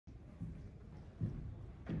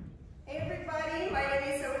my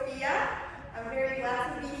name is Sophia. I'm very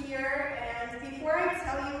glad to be here, and before I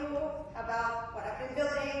tell you about what I've been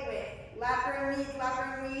building with lab-grown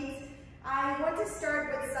wheat, I want to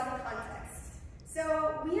start with some context.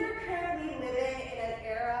 So we are currently living in an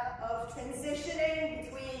era of transitioning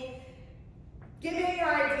between giving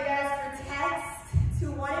our ideas through text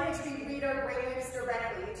to one in which we read our brainwaves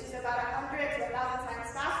directly, which is about 100 to 1,000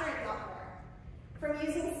 times faster, if not more. From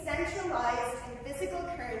using centralized and physical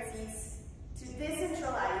currencies to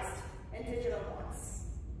decentralized and digital ones.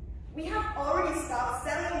 We have already stopped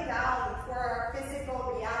settling down for our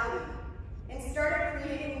physical reality and started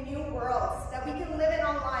creating new worlds that we can live in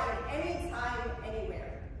online anytime,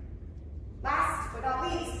 anywhere. Last but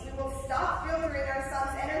not least, we will stop filtering our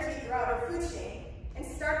sun's energy throughout our food chain and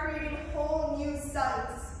start creating whole new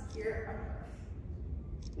suns here on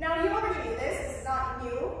Earth. Now, you already knew this, it's not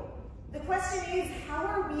new. The question is, how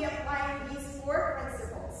are we applying these 4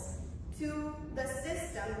 principles to the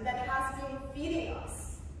system that has been feeding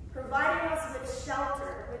us, providing us with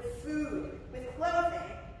shelter, with food, with clothing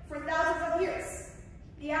for thousands of years,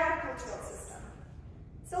 the agricultural system?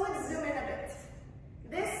 So let's zoom in a bit.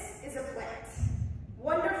 This is a plant.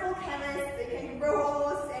 Wonderful chemists, they can grow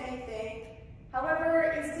almost anything. However,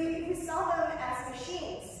 if we saw them as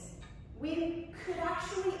machines, we could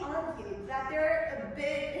actually argue that they're a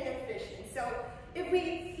bit inefficient. So if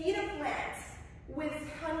we feed a plant with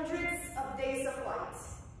hundreds of days of light,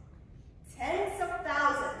 tens of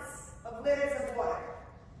thousands of liters of water,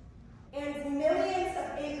 and millions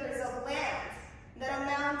of acres of land that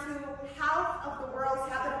amount to half of the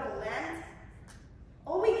world's habitable land,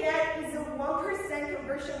 all we get is a 1%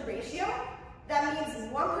 conversion ratio. That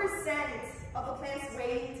means 1% of a plant's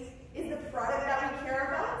weight is the product that we care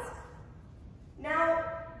about. Now,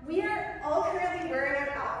 we are all currently wearing an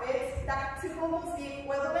outfit that took almost the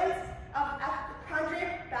equivalent of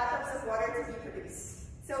 100 bathtubs of water to be produced.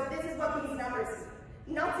 So this is what these numbers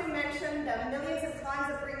do. Not to mention the millions of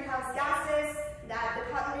tons of greenhouse gases that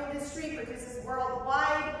the cotton industry produces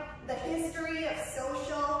worldwide, the history of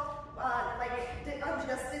social the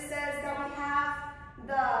injustices that we have,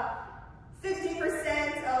 the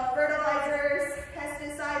 50% of fertilizers,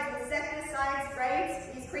 pesticides, insecticides,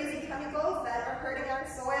 right? These crazy chemicals that are hurting our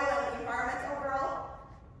soil and the environment overall.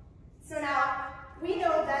 So now, we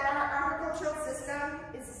know that our agricultural system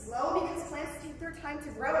is slow because plants take their time to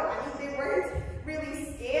grow. I mean, they weren't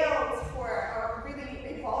really scaled for, or really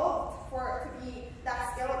evolved for to be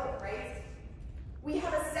that scalable, right? We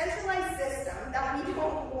have a centralized system that we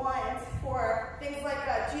don't want for things like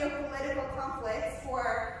geopolitical conflicts,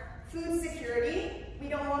 for food security. We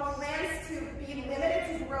don't want plants to be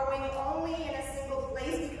limited to growing only in a single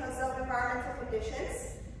place because of environmental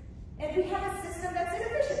conditions. And we have a system that's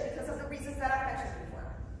inefficient because of the reasons that I've mentioned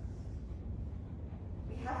before.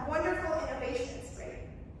 We have wonderful innovations, right?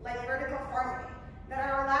 Like vertical farming,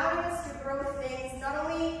 that are allowing us to grow things not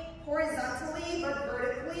only horizontally, but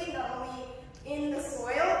vertically, not only in the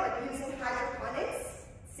soil, but using hydroponics,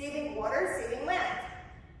 saving water, saving land.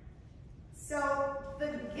 So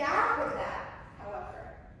the gap with that,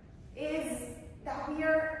 however, is that we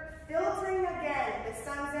are filtering again the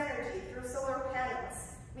sun's energy through solar panels.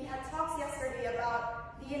 We had talks yesterday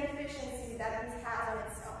about the inefficiencies that this has on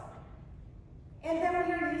its own. And then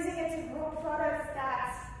we are using it to grow products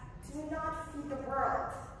that do not feed the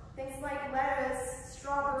world. Things like lettuce,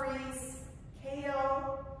 strawberries,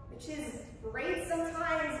 kale, which is great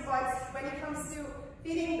sometimes, but when it comes to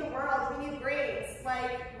feeding the world, we need grains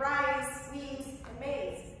like rice, wheat, and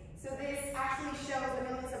maize. So this actually shows the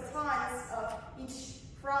millions of tons of each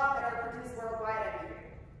crop that are produced worldwide every year.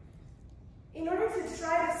 In order to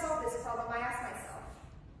try to solve this problem, I asked myself,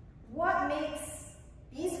 what makes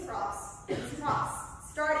these crops,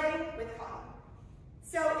 starting with cotton?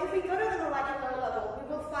 So if we go to the molecular level,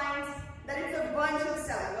 we will find that it's a bunch of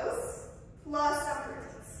cellulose plus some proteins.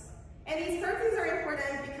 And these proteins are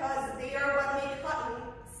important because they are what make cotton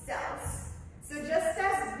cells. So just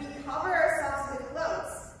as we cover ourselves with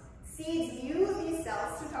clothes, seeds use these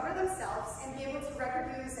cells to cover themselves and be able to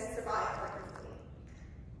reproduce and survive perfectly.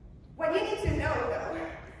 What you need to know, though,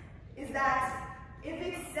 is that if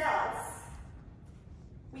it's cells,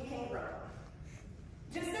 we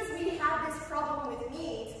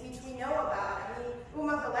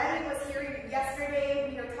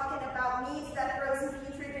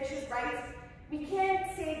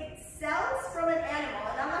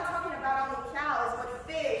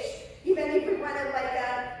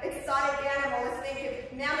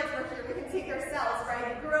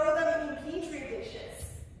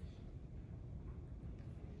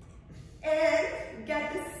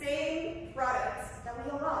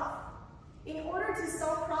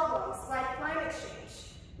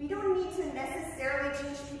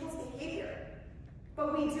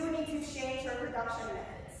to change our production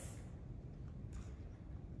methods.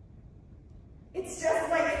 It's just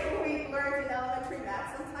like we learned in elementary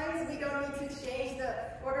math. Sometimes we don't need to change the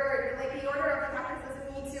order, like the order of the factors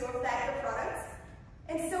doesn't need to affect the product.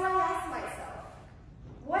 And so I asked myself,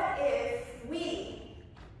 what if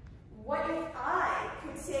I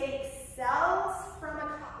could take cells from a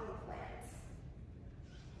cotton plant,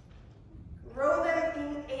 grow them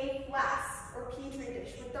in a flask or petri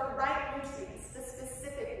dish with the right nutrients, the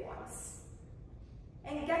specific ones,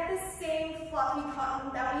 and get the same fluffy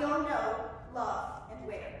cotton that we all know, love, and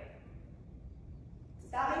wear?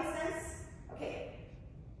 Does that make sense? Okay.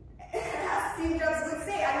 As Steve Jobs would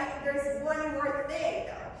say, I mean, there's one more thing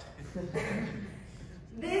though.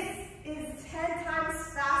 This is 10 times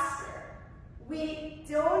faster. We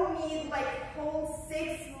don't need like whole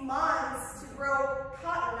 6 months to grow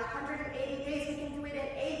cotton, 180 days. We can do it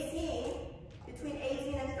in between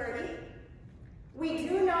 18 and 30. We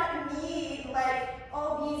do not need like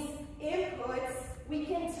all these inputs. We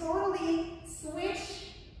can totally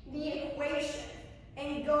switch the equation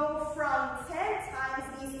and go from 10 times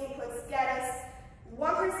these inputs get us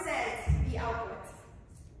 1% the output,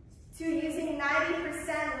 to using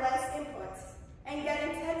 90% less input and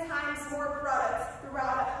getting 10 times more product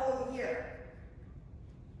throughout a whole year.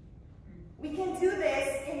 We can do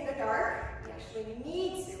this in the dark. We actually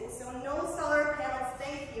need to, so no solar panels,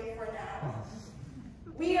 thank you for now.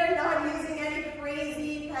 We are not using any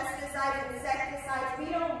crazy pesticides, insecticides. We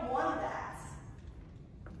don't want that.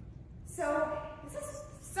 So this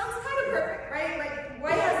sounds kind of perfect, right? Like,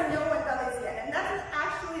 why has no one done this yet? And that's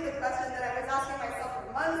actually the question that I was asking myself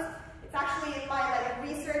for months. It's actually in my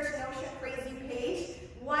research Notion crazy page.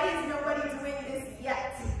 Why is nobody doing this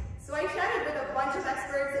yet? So I chatted with a bunch of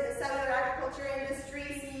experts in the cellular agriculture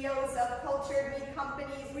industry, CEOs of cultured meat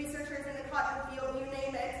companies, researchers in the cotton field, you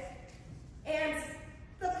name it. And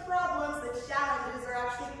the problems, the challenges are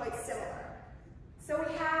actually quite similar. So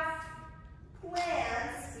we have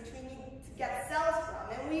plants, which we need to get cells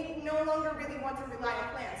from, and we no longer really want to rely on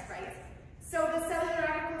plants, right? So the cellular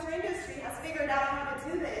agriculture industry has figured out how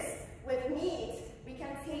to do this with meat. We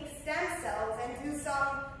can take stem cells and do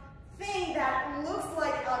something that looks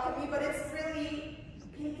like alchemy, but it's really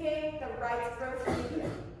picking the right growth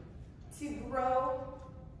medium to grow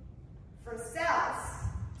from cells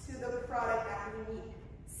to the product that we need,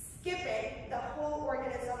 skipping the whole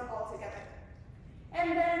organism altogether.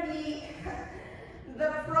 And then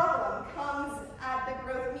the problem comes at the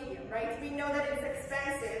growth medium, right? We know that it's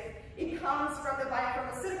expensive. It comes from the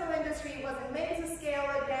biopharmaceutical industry. It wasn't made to scale.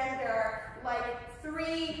 Again, there are like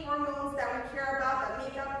 3 hormones that we care about that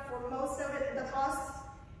make up for most of the cost.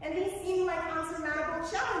 And these seem like unsurmountable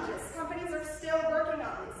challenges. Companies are still working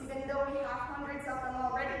on this, even though we have hundreds of them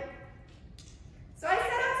already. So I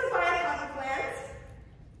set out to buy a cotton plant,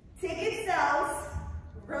 take its cells,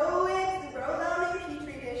 grow them in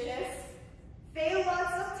petri dishes, fail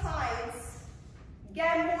lots of times,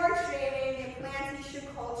 get more training in plant tissue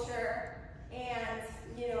culture, and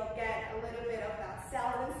get a little bit of that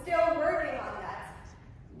cell. I'm still working on that.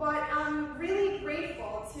 But I'm really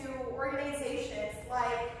grateful to organizations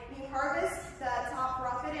like New Harvest, the top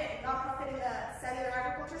nonprofit in the cellular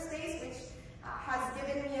agriculture space, which has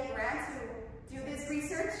given me a grant to do this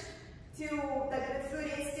research, to the Good Food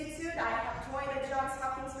Institute. I have joined the Johns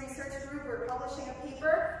Hopkins Research Group. We're publishing a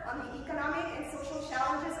paper on the economic and social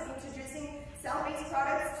challenges of introducing cell-based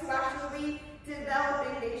products to actually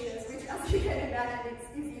developing nations, which, as you can imagine,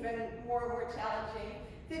 is even more challenging.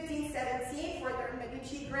 1517 for their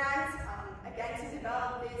Medici grant, again, to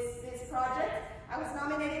develop this project. I was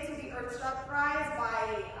nominated to the Earthshot Prize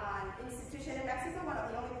by an institution in Mexico, one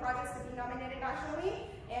of the only projects to be nominated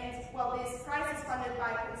nationally. And, well, this prize is funded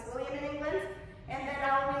by Prince William in England. And then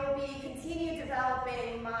I will be continue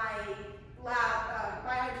developing my lab,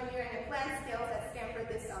 bioengineering and plant skills at Stanford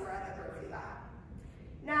this summer at the Berkeley Lab.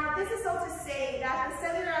 Now, this is all to say that the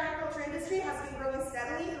cellular agriculture industry has been growing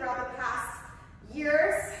steadily throughout the past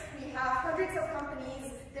years. We have hundreds of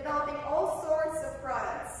companies developing all sorts of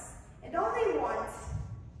products, and all they want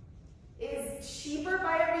is cheaper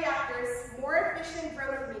bioreactors, more efficient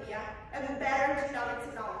growth media, and better genomic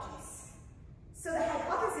technologies. So the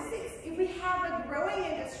hypothesis is, if we have a growing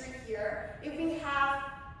industry here, if we have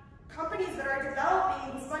companies that are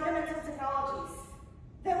developing these fundamental technologies,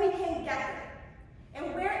 then we can get there.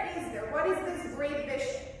 And where is there? What is this great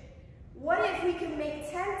vision? What if we could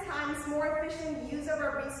make 10 times more efficient use of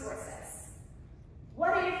our resources?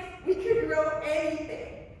 What if we could grow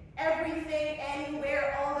anything, everything,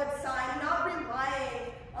 anywhere, all the time, not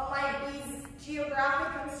relying on like these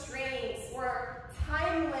geographic constraints or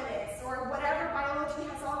time limits or whatever biology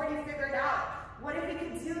has already figured out? What if we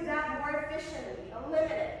could do that more efficiently,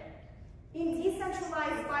 unlimited. In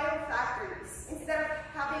decentralized biofactories, instead of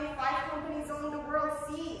having 5 companies own the world's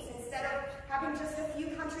seeds, instead of having just a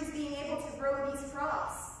few countries being able to grow these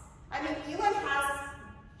crops. I mean, Elon has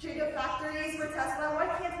gigafactories for Tesla. Why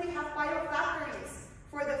can't we have biofactories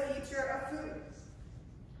for the future of food?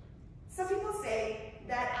 Some people say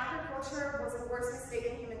that agriculture was the worst mistake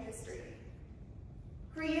in human history,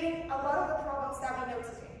 creating a lot of the problems that we know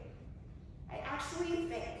today. I actually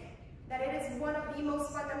think that it is one of the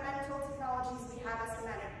most fundamental technologies we have as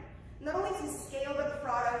humanity, not only to scale the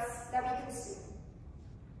products that we consume,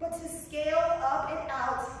 but to scale up and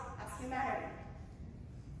out as humanity.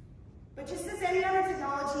 But just as any other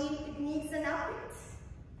technology, it needs an update,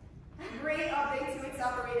 a great update to its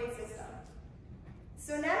operating system.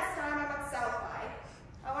 So next time I'm at South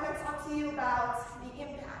by, I want to talk to you about the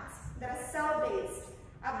impact that a cell-based,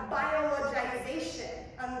 a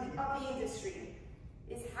biologization of the industry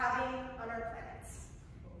is having on our planet.